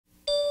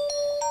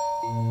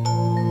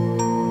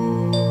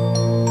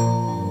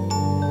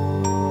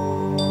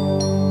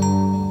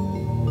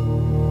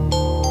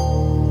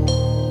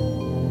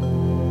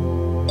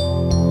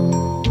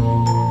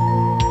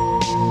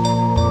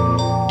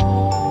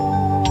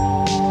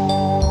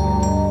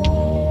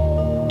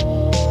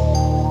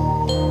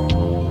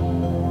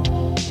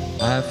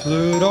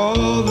flirt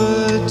all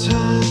the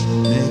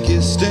time, make you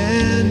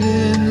stand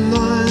in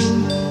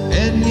line,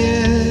 and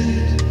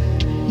yet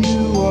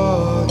you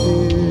are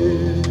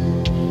here.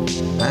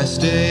 I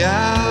stay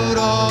out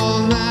all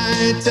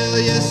night, tell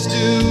you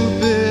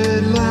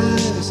stupid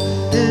lies,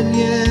 and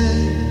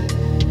yet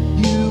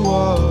you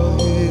are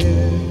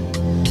here.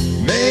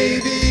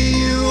 Maybe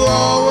you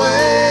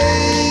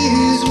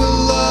always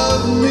will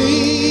love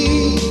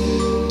me,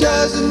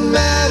 doesn't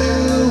matter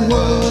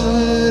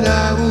what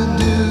I will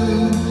do.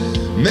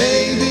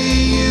 Maybe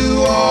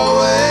you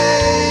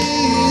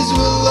always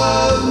will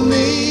love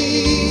me,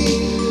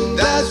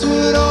 that's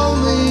what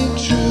only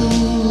true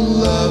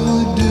love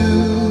would do.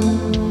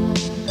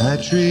 I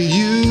treat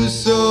you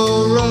so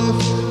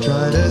rough,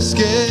 try to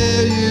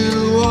scare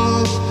you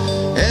off,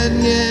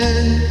 and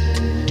yet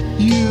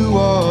you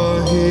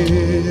are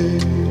here.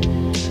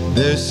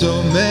 There's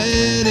so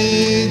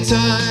many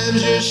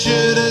times you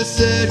should have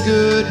said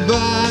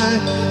goodbye,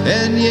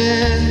 and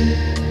yet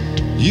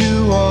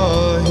you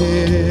are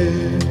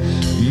here.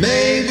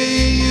 Maybe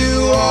you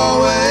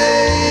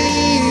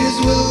always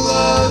will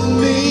love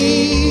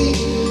me,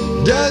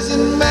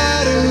 doesn't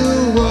matter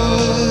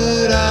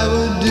what I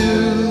would do.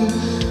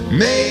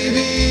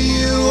 Maybe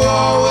you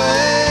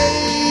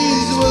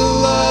always will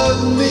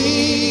love me,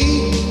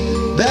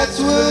 that's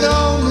what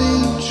only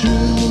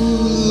true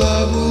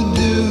love would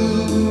do.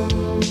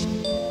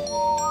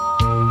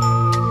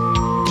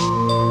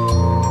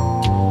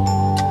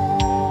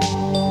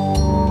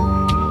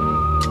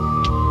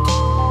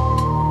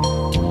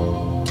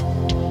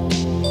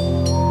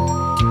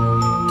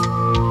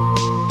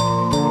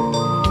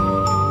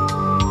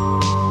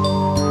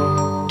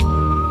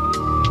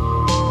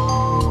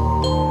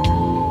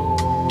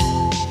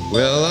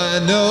 Well, I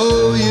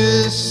know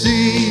you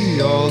see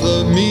all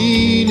the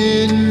mean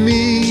in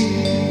me,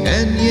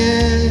 and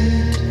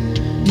yet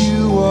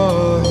you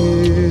are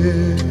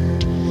here.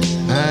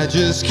 I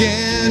just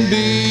can't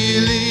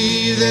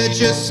believe that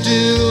you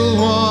still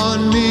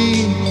want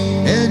me,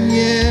 and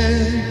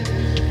yet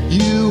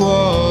you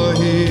are